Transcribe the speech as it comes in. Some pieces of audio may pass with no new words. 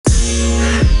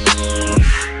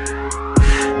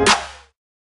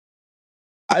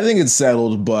I think it's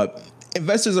settled, but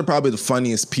investors are probably the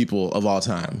funniest people of all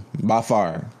time, by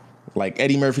far. Like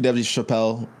Eddie Murphy, W.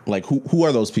 Chappelle, like who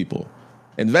are those people?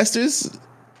 Investors,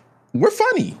 we're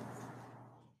funny.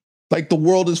 Like the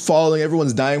world is falling,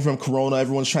 everyone's dying from corona,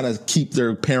 everyone's trying to keep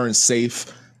their parents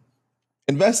safe.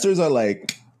 Investors are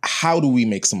like, how do we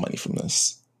make some money from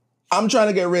this? I'm trying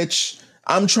to get rich.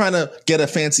 I'm trying to get a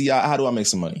fancy yacht. How do I make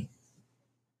some money?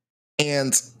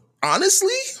 And honestly,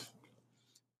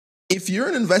 if you're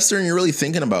an investor and you're really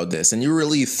thinking about this and you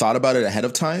really thought about it ahead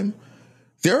of time,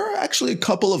 there are actually a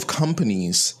couple of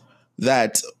companies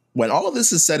that when all of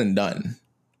this is said and done,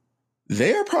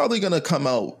 they're probably going to come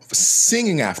out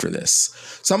singing after this.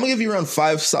 So I'm going to give you around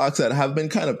 5 stocks that have been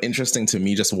kind of interesting to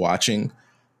me just watching.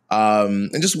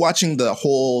 And just watching the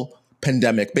whole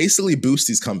pandemic basically boost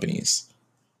these companies.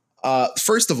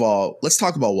 First of all, let's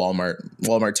talk about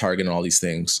Walmart, Target, and all these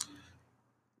things.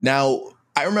 Now,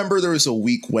 I remember there was a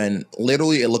week when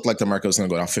literally it looked like the market was going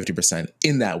to go down 50%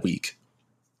 in that week.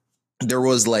 There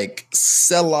was like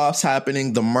sell-offs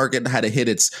happening. The market had to hit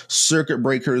its circuit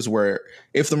breakers where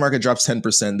if the market drops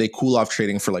 10%, they cool off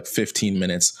trading for like 15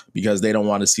 minutes because they don't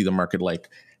want to see the market like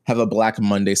have a Black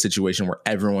Monday situation where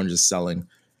everyone's just selling.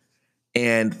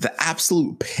 And the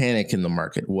absolute panic in the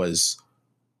market was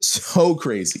so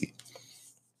crazy.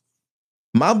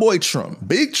 My boy Trump,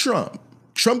 big Trump,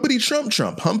 Trumpity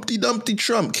Trump, Humpty Dumpty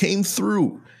Trump came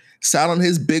through, sat on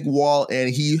his big wall, and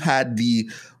he had the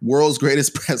world's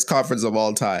greatest press conference of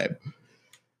all time.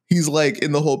 He's like,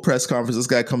 in the whole press conference, this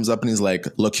guy comes up and he's like,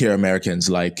 look here, Americans,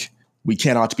 like, we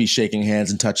cannot be shaking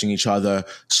hands and touching each other.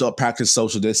 So practice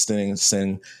social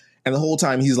distancing. And the whole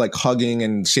time he's like hugging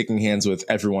and shaking hands with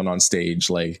everyone on stage.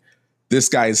 Like, this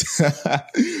guy's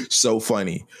so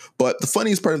funny. But the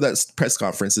funniest part of that press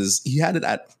conference is he had it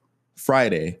at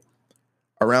Friday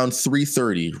around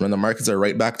 3:30 when the markets are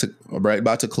right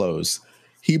about to close.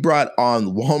 He brought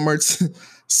on Walmart's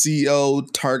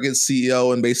CEO, Target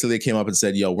CEO, and basically they came up and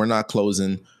said, yo, we're not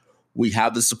closing. We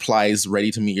have the supplies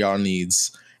ready to meet your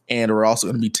needs. And we're also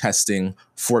going to be testing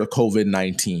for the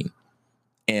COVID-19.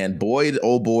 And boy,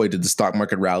 oh boy, did the stock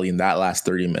market rally in that last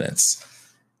 30 minutes.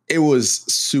 It was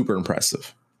super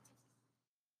impressive.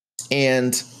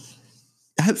 And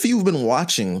if you've been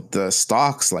watching the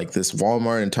stocks like this,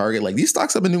 Walmart and Target, like these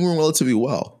stocks have been doing relatively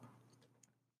well.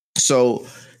 So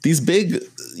these big,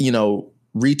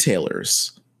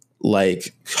 retailers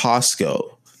like Costco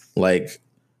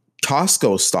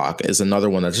stock is another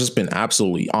one that's just been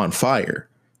absolutely on fire.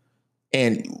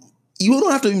 And you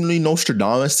don't have to be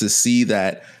Nostradamus to see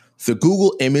that the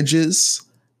Google images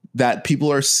that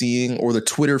people are seeing or the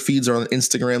Twitter feeds or on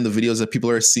Instagram, the videos that people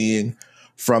are seeing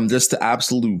from just the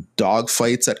absolute dog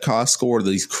fights at Costco or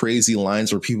these crazy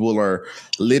lines where people are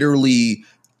literally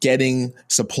getting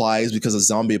supplies because a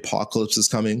zombie apocalypse is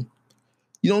coming.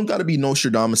 You don't got to be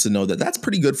Nostradamus to know that that's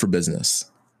pretty good for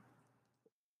business.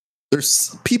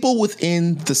 There's people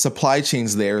within the supply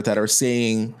chains there that are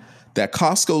saying that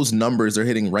Costco's numbers they're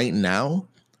hitting right now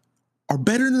are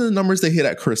better than the numbers they hit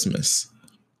at Christmas.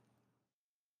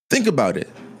 Think about it.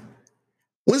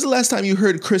 When's the last time you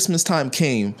heard Christmas time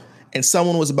came and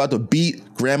someone was about to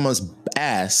beat grandma's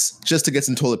ass just to get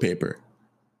some toilet paper?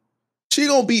 She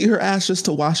gonna beat her ass just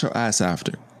to wash her ass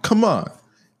after. Come on.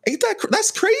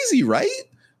 That's crazy, right?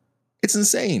 It's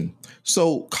insane.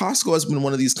 So Costco has been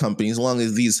one of these companies, along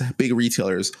with these big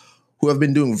retailers, who have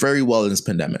been doing very well in this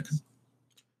pandemic.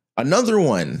 Another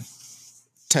one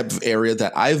type of area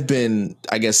that I've been,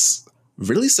 I guess,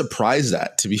 really surprised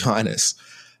at, to be honest,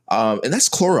 and that's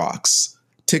Clorox.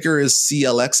 Ticker is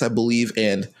CLX, I believe,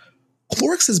 and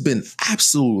Clorox has been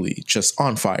absolutely just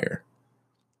on fire.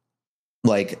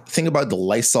 Like, think about the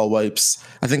Lysol wipes.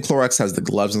 I think Clorox has the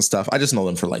gloves and stuff. I just know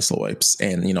them for Lysol wipes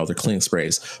and, their cleaning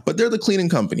sprays. But they're the cleaning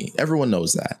company. Everyone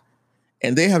knows that.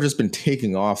 And they have just been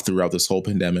taking off throughout this whole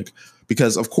pandemic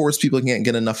because, of course, people can't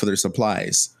get enough of their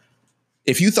supplies.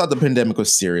 If you thought the pandemic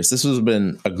was serious, this would have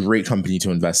been a great company to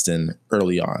invest in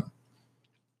early on.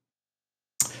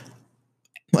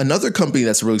 Another company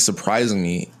that's really surprising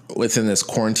me within this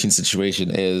quarantine situation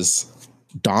is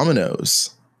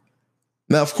Domino's.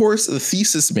 Now, of course, the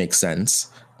thesis makes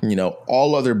sense.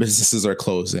 All other businesses are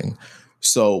closing.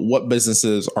 So what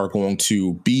businesses are going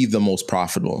to be the most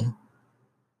profitable?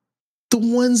 The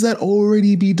ones that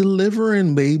already be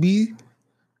delivering, baby.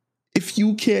 If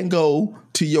you can't go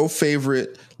to your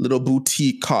favorite little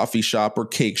boutique coffee shop or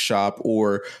cake shop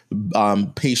or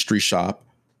pastry shop,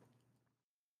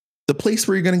 the place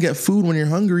where you're going to get food when you're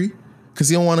hungry because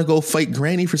you don't want to go fight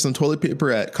granny for some toilet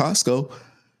paper at Costco,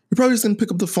 you're probably just going to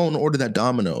pick up the phone and order that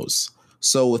Domino's.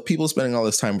 So with people spending all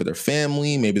this time with their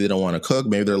family, maybe they don't want to cook,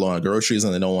 maybe they're low on groceries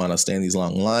and they don't want to stand these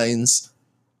long lines.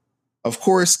 Of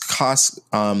course,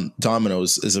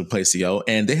 Domino's is a place to go,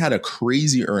 and they had a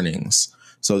crazy earnings.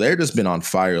 So they're just been on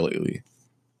fire lately.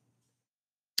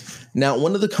 Now,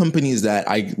 one of the companies that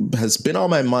I has been on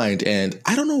my mind, and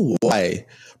I don't know why,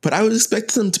 but I would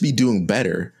expect them to be doing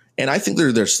better. And I think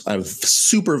they're a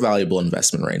super valuable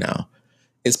investment right now.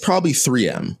 It's probably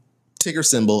 3M, ticker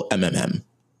symbol MMM.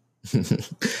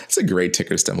 It's a great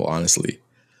ticker symbol, honestly.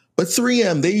 But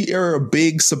 3M, they are a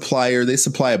big supplier. They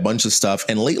supply a bunch of stuff,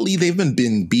 and lately they've been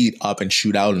being beat up and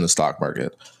shoot out in the stock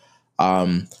market.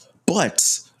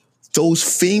 But those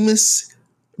famous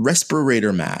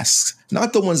respirator masks,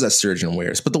 not the ones that surgeon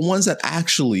wears, but the ones that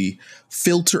actually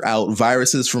filter out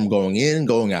viruses from going in and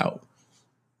going out.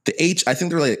 I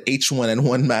think they're like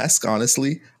H1N1 mask,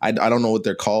 honestly. I don't know what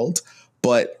they're called,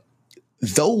 but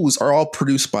those are all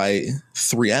produced by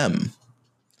 3M.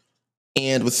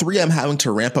 And with 3M having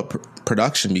to ramp up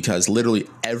production because literally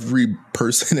every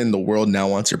person in the world now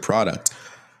wants your product,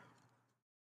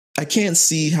 I can't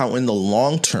see how in the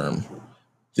long term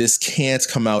this can't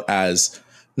come out as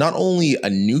not only a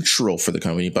neutral for the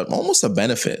company, but almost a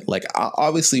benefit. Like,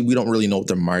 obviously, we don't really know what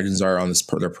their margins are on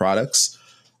their products.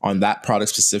 On that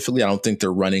product specifically, I don't think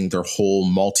they're running their whole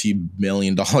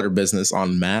multi-million-dollar business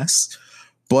on masks.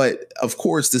 But of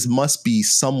course, this must be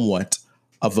somewhat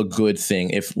of a good thing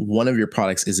if one of your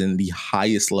products is in the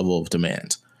highest level of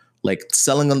demand. Like,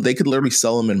 selling them, they could literally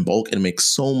sell them in bulk and make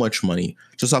so much money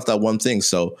just off that one thing.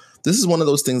 So this is one of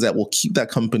those things that will keep that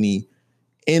company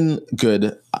in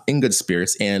good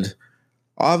spirits. And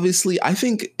obviously, I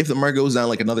think if the market goes down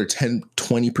like another 10,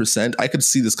 20%, I could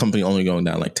see this company only going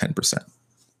down like 10%.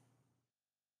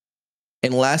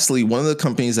 And lastly, one of the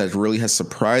companies that really has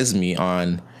surprised me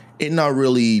on it not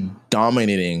really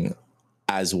dominating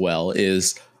as well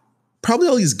is probably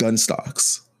all these gun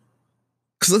stocks.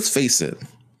 Because let's face it,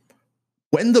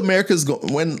 when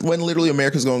literally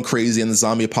America's going crazy and the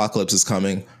zombie apocalypse is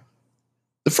coming,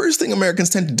 the first thing Americans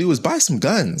tend to do is buy some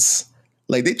guns.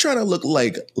 Like, they try to look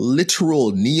like literal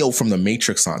Neo from the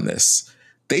Matrix on this.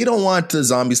 They don't want the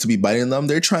zombies to be biting them.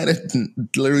 They're trying to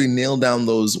literally nail down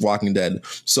those Walking Dead.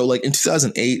 So like in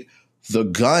 2008, the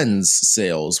guns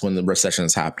sales when the recession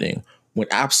is happening went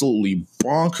absolutely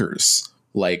bonkers.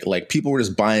 Like people were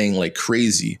just buying like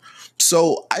crazy.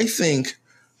 So I think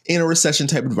in a recession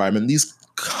type environment, these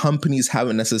companies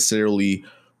haven't necessarily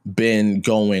been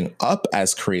going up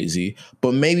as crazy,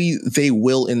 but maybe they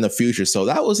will in the future. So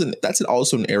that's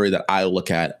also an area that I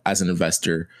look at as an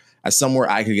investor, as somewhere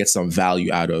I could get some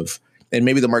value out of. And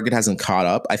maybe the market hasn't caught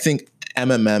up. I think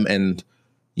MMM and,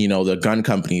 the gun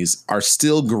companies are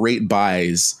still great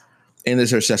buys in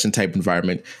this recession type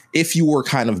environment. If you were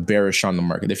kind of bearish on the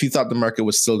market, if you thought the market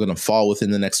was still going to fall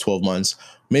within the next 12 months,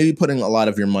 maybe putting a lot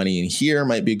of your money in here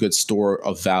might be a good store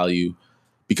of value,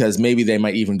 because maybe they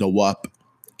might even go up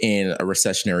in a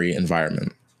recessionary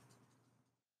environment.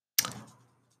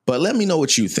 But let me know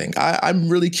what you think. I'm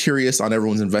really curious on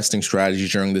everyone's investing strategy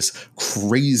during this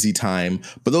crazy time.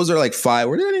 But those are like 5,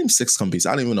 or did I name 6 companies?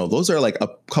 I don't even know. Those are like a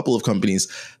couple of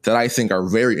companies that I think are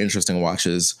very interesting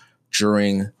watches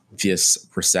during this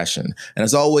recession. And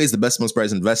as always, the best, most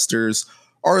prized investors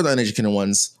are the uneducated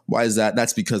ones. Why is that?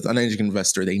 That's because the uneducated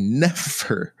investor, they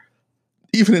never,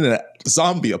 even in a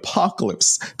zombie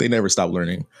apocalypse, they never stop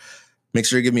learning. Make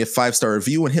sure you give me a 5-star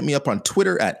review and hit me up on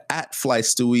Twitter at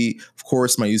FlyStewie. Of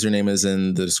course, my username is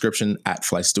in the description, at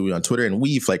FlyStewie on Twitter. And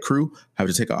we, Flight Crew, have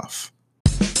to take off.